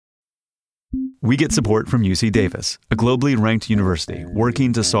We get support from UC Davis, a globally ranked university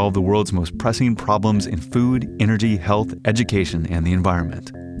working to solve the world's most pressing problems in food, energy, health, education, and the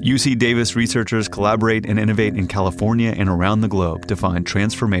environment. UC Davis researchers collaborate and innovate in California and around the globe to find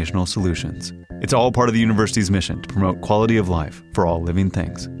transformational solutions. It's all part of the university's mission to promote quality of life for all living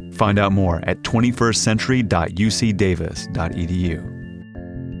things. Find out more at 21stcentury.ucdavis.edu.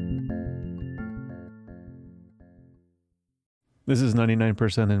 This is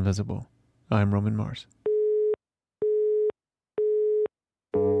 99% Invisible. I'm Roman Mars.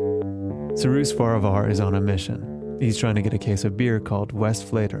 Cyrus Farivar is on a mission. He's trying to get a case of beer called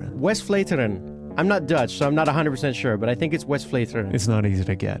Westvleteren. Westvleteren. I'm not Dutch, so I'm not 100% sure, but I think it's Westvleteren. It's not easy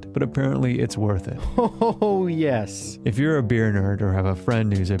to get, but apparently it's worth it. Oh, yes. If you're a beer nerd or have a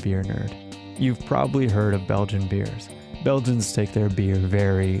friend who's a beer nerd, you've probably heard of Belgian beers. Belgians take their beer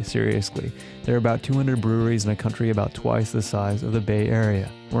very seriously. There are about 200 breweries in a country about twice the size of the Bay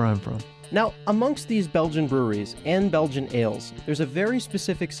Area, where I'm from. Now, amongst these Belgian breweries and Belgian ales, there's a very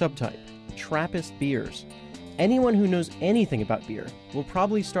specific subtype, Trappist beers. Anyone who knows anything about beer will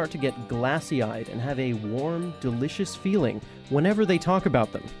probably start to get glassy-eyed and have a warm, delicious feeling whenever they talk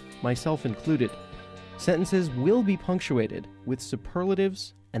about them, myself included. Sentences will be punctuated with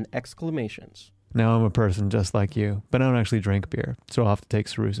superlatives and exclamations. Now I'm a person just like you, but I don't actually drink beer, so I'll have to take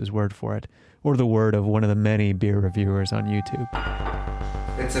Cyrus's word for it, or the word of one of the many beer reviewers on YouTube.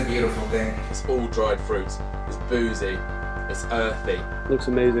 It's a beautiful thing. It's all dried fruits. It's boozy. It's earthy. Looks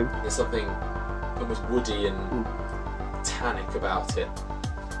amazing. There's something almost woody and tannic about it.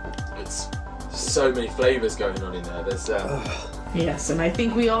 It's so many flavors going on in there. There's Yes, and I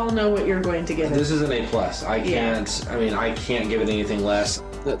think we all know what you're going to give it. This is an A+. I can't give it anything less.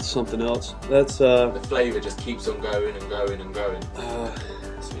 That's something else. That's the flavor just keeps on going and going and going.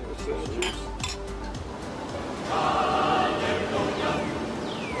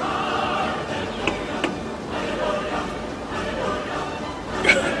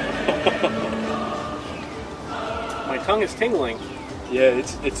 My tongue is tingling. Yeah,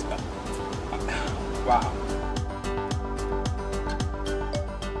 it's wow.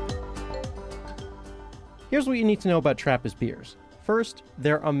 Here's what you need to know about Trappist beers. First,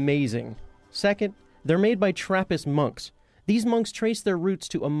 they're amazing. Second, they're made by Trappist monks. These monks trace their roots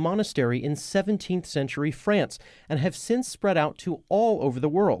to a monastery in 17th century France and have since spread out to all over the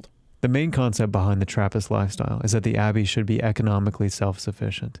world. The main concept behind the Trappist lifestyle is that the abbey should be economically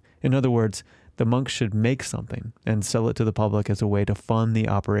self-sufficient. In other words, the monks should make something and sell it to the public as a way to fund the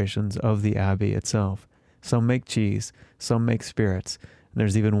operations of the abbey itself. Some make cheese, some make spirits, and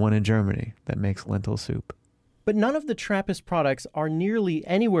there's even one in Germany that makes lentil soup. But none of the Trappist products are nearly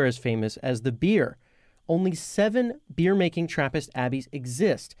anywhere as famous as the beer. Only 7 beer-making Trappist abbeys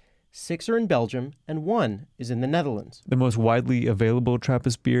exist. 6 are in Belgium, and 1 is in the Netherlands. The most widely available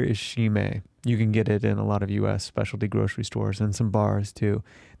Trappist beer is Chimay. You can get it in a lot of U.S. specialty grocery stores and some bars, too.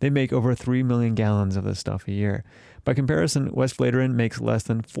 They make over 3 million gallons of this stuff a year. By comparison, Westvleteren makes less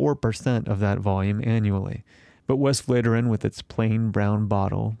than 4% of that volume annually. But Westvleteren, with its plain brown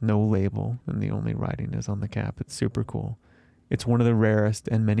bottle, no label, and the only writing is on the cap, it's super cool. It's one of the rarest,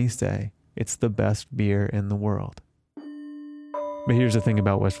 and many say it's the best beer in the world. But here's the thing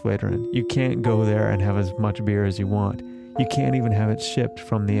about Westvleteren. You can't go there and have as much beer as you want. You can't even have it shipped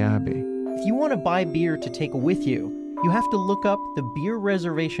from the abbey. If you want to buy beer to take with you, you have to look up the beer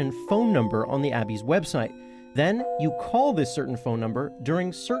reservation phone number on the abbey's website. Then you call this certain phone number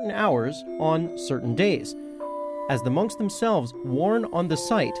during certain hours on certain days. As the monks themselves warn on the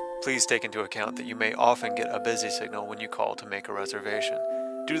site, Please take into account that you may often get a busy signal when you call to make a reservation,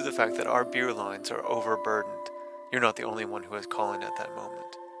 due to the fact that our beer lines are overburdened. You're not the only one who is calling at that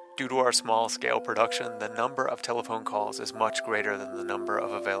moment. Due to our small-scale production, the number of telephone calls is much greater than the number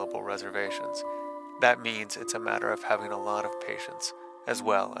of available reservations. That means it's a matter of having a lot of patience, as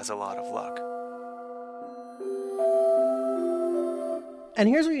well as a lot of luck. and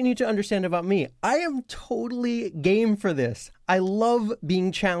here's what you need to understand about me. I am totally game for this. I love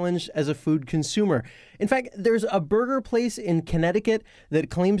being challenged as a food consumer. In fact, there's a burger place in Connecticut that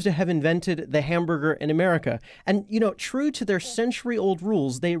claims to have invented the hamburger in America. And, true to their century-old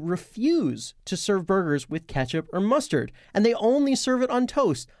rules, they refuse to serve burgers with ketchup or mustard, and they only serve it on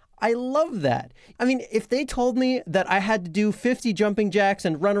toast. I love that. I mean, if they told me that I had to do 50 jumping jacks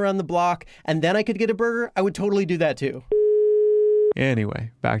and run around the block and then I could get a burger, I would totally do that too.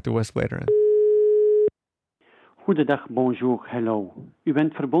 Anyway, back to Westvleteren. Goedendag, bonjour, hello. U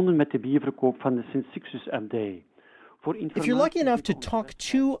bent verbonden met de bierverkoop van de Sint-Sixtus-abdij. If you're lucky enough to talk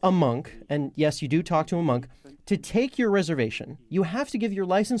to a monk, and yes, you do talk to a monk, to take your reservation, you have to give your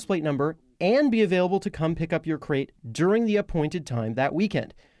license plate number and be available to come pick up your crate during the appointed time that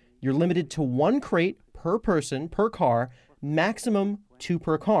weekend. You're limited to 1 crate per person per car, maximum 2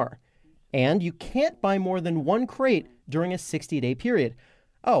 per car. And you can't buy more than 1 crate during a 60-day period.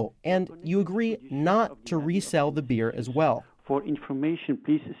 Oh, and you agree not to resell the beer as well. For information,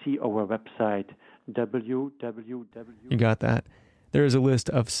 please see our website, www. You got that? There is a list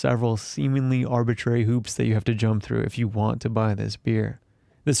of several seemingly arbitrary hoops that you have to jump through if you want to buy this beer.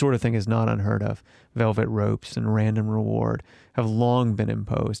 This sort of thing is not unheard of. Velvet ropes and random reward have long been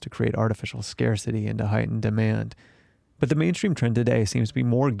imposed to create artificial scarcity and to heighten demand. But the mainstream trend today seems to be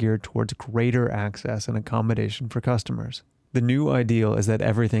more geared towards greater access and accommodation for customers. The new ideal is that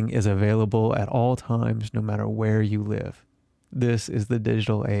everything is available at all times, no matter where you live. This is the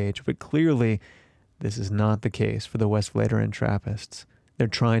digital age, but clearly this is not the case for the Westvleteren Trappists. They're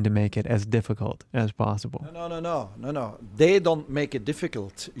trying to make it as difficult as possible. No. They don't make it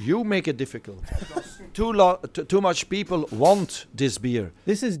difficult. You make it difficult. Too much people want this beer.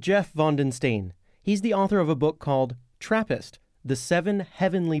 This is Jeff van den Steen. He's the author of a book called Trappist, The 7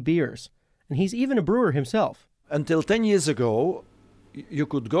 Heavenly Beers. And he's even a brewer himself. Until 10 years ago, you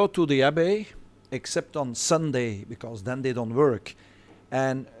could go to the Abbey, except on Sunday, because then they don't work.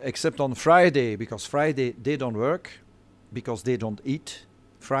 And except on Friday, because Friday they don't work, because they don't eat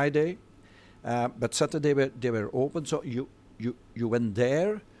Friday. But Saturday they were open, so you went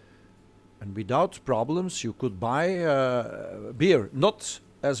there, and without problems you could buy beer. Not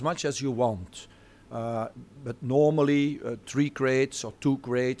as much as you want, but normally 3 crates or 2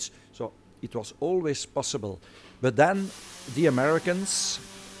 crates, so it was always possible. But then the Americans,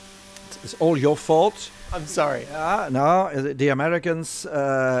 it's all your fault. I'm sorry. No, the Americans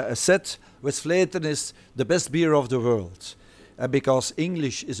said Westvleteren is the best beer of the world. Because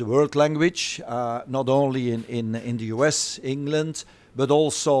English is a world language, not only in the US, England, but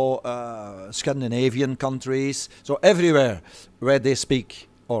also Scandinavian countries. So everywhere where they speak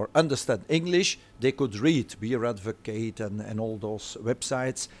or understand English, they could read Beer Advocate and all those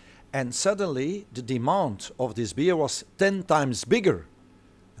websites. And suddenly the demand of this beer was 10 times bigger.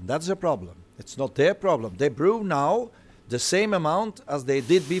 And that's a problem. It's not their problem. They brew now the same amount as they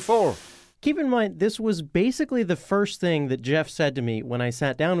did before. Keep in mind, this was basically the first thing that Jeff said to me when I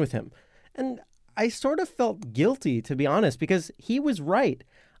sat down with him. And I sort of felt guilty, to be honest, because he was right.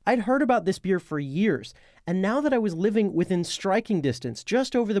 I'd heard about this beer for years, and now that I was living within striking distance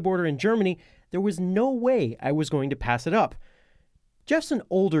just over the border in Germany, there was no way I was going to pass it up. Jeff's an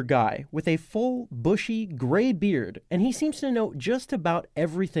older guy with a full, bushy, gray beard, and he seems to know just about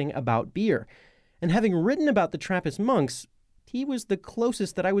everything about beer. And having written about the Trappist monks, he was the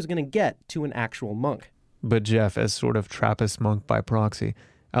closest that I was going to get to an actual monk. But Jeff, as sort of Trappist monk by proxy,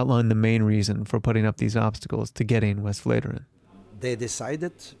 outlined the main reason for putting up these obstacles to getting Westvleteren. They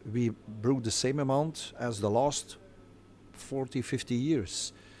decided we brew the same amount as the last 40, 50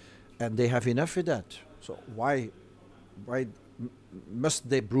 years. And they have enough of that. So why must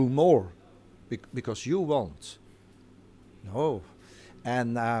they brew more? Because you want. No.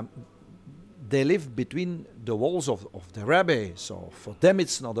 And they live between the walls of the abbey, so for them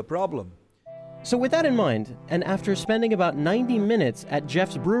it's not a problem. So with that in mind, and after spending about 90 minutes at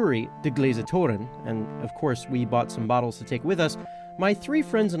Jeff's brewery, De Glazen Toren, and of course we bought some bottles to take with us, my 3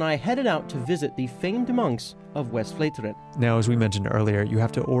 friends and I headed out to visit the famed monks of Westvleteren. Now, as we mentioned earlier, you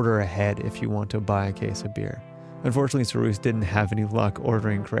have to order ahead if you want to buy a case of beer. Unfortunately, Cyrus didn't have any luck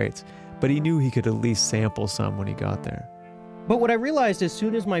ordering crates, but he knew he could at least sample some when he got there. But what I realized as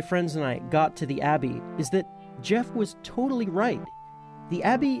soon as my friends and I got to the Abbey is that Jeff was totally right. The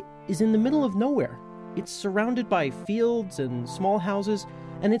Abbey is in the middle of nowhere. It's surrounded by fields and small houses,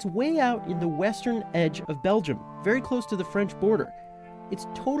 and it's way out in the western edge of Belgium, very close to the French border. It's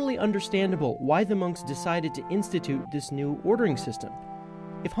totally understandable why the monks decided to institute this new ordering system.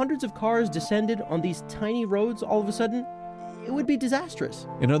 If hundreds of cars descended on these tiny roads all of a sudden, it would be disastrous.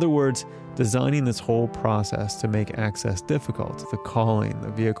 In other words, designing this whole process to make access difficult, the calling, the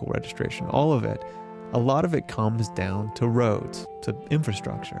vehicle registration, all of it, a lot of it comes down to roads, to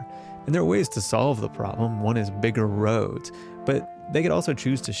infrastructure. And there are ways to solve the problem. One is bigger roads, but they could also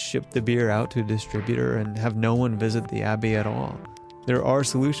choose to ship the beer out to a distributor and have no one visit the Abbey at all. There are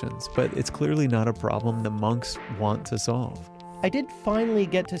solutions, but it's clearly not a problem the monks want to solve. I did finally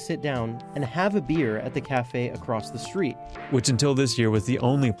get to sit down and have a beer at the cafe across the street. Which until this year was the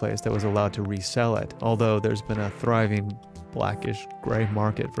only place that was allowed to resell it, although there's been a thriving blackish gray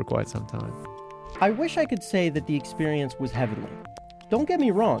market for quite some time. I wish I could say that the experience was heavenly. Don't get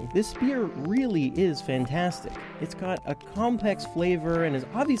me wrong, this beer really is fantastic. It's got a complex flavor and is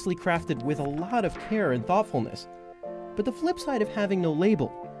obviously crafted with a lot of care and thoughtfulness. But the flip side of having no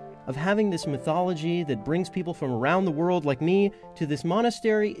label, of having this mythology that brings people from around the world like me to this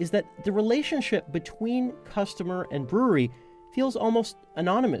monastery is that the relationship between customer and brewery feels almost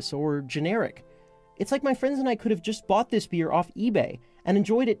anonymous or generic. It's like my friends and I could have just bought this beer off eBay and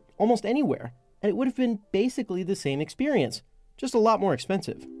enjoyed it almost anywhere, and it would have been basically the same experience, just a lot more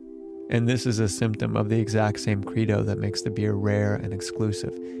expensive. And this is a symptom of the exact same credo that makes the beer rare and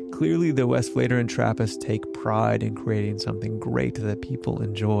exclusive. Clearly, the Westvleteren and Trappist take pride in creating something great that people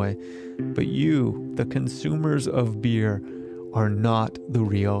enjoy. But you, the consumers of beer, are not the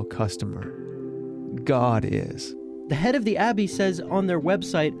real customer. God is. The head of the Abbey says on their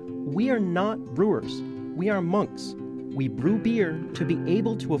website, "We are not brewers. We are monks. We brew beer to be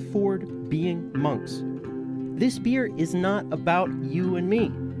able to afford being monks." This beer is not about you and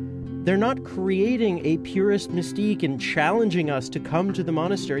me. They're not creating a purist mystique and challenging us to come to the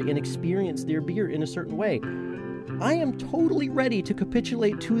monastery and experience their beer in a certain way. I am totally ready to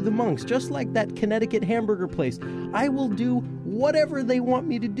capitulate to the monks, just like that Connecticut hamburger place. I will do whatever they want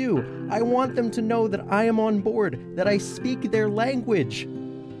me to do. I want them to know that I am on board, that I speak their language.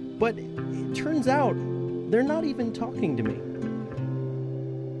 But it turns out they're not even talking to me.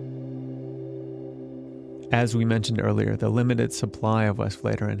 As we mentioned earlier, the limited supply of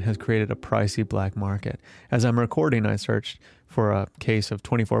Westvleteren has created a pricey black market. As I'm recording, I searched for a case of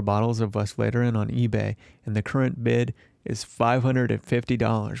 24 bottles of Westvleteren on eBay, and the current bid is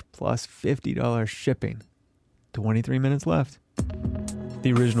 $550 plus $50 shipping. 23 minutes left.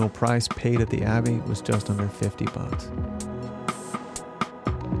 The original price paid at the Abbey was just under $50.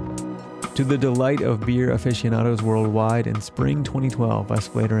 To the delight of beer aficionados worldwide, in spring 2012,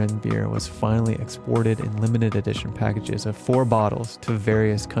 Westvleteren beer was finally exported in limited edition packages of 4 bottles to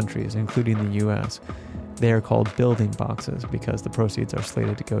various countries, including the U.S. They are called building boxes because the proceeds are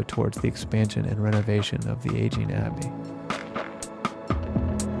slated to go towards the expansion and renovation of the aging Abbey.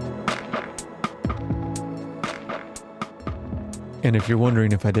 And if you're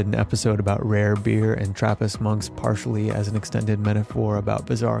wondering if I did an episode about rare beer and Trappist monks partially as an extended metaphor about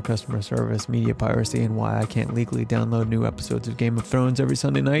bizarre customer service, media piracy, and why I can't legally download new episodes of Game of Thrones every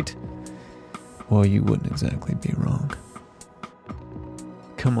Sunday night, well, you wouldn't exactly be wrong.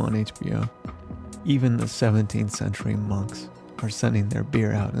 Come on, HBO. Even the 17th century monks are sending their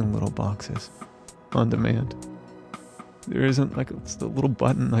beer out in little boxes, on demand. There isn't like a little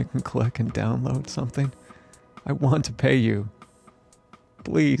button I can click and download something. I want to pay you.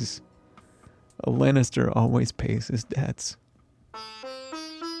 Please. A Lannister always pays his debts.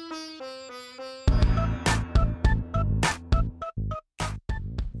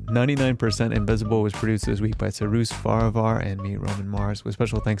 "99% Invisible" was produced this week by Cyrus Farivar and me, Roman Mars, with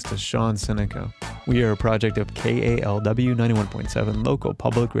special thanks to Sean Sinico. We are a project of KALW 91.7 local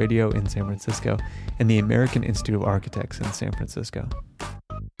public radio in San Francisco and the American Institute of Architects in San Francisco.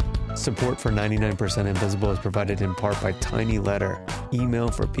 Support for 99% Invisible is provided in part by Tiny Letter, email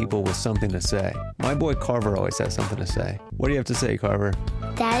for people with something to say. My boy Carver always has something to say. What do you have to say, Carver?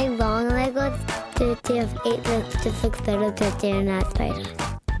 Daddy long legs have 8 legs just looks better because they're not spiders.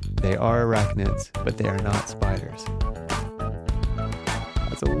 They are arachnids, but they are not spiders.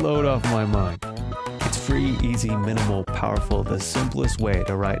 That's a load off my mind. It's free, easy, minimal, powerful, the simplest way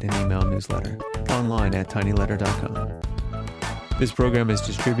to write an email newsletter. Online at tinyletter.com. This program is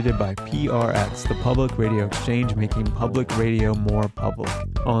distributed by PRX, the Public Radio Exchange, making public radio more public.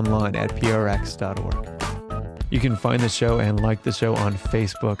 Online at prx.org. You can find the show and like the show on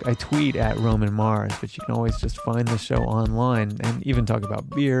Facebook. I tweet at Roman Mars, but you can always just find the show online and even talk about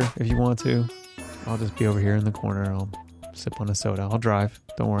beer if you want to. I'll just be over here in the corner. I'll sip on a soda. I'll drive.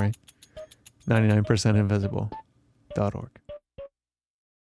 Don't worry. 99%invisible.org.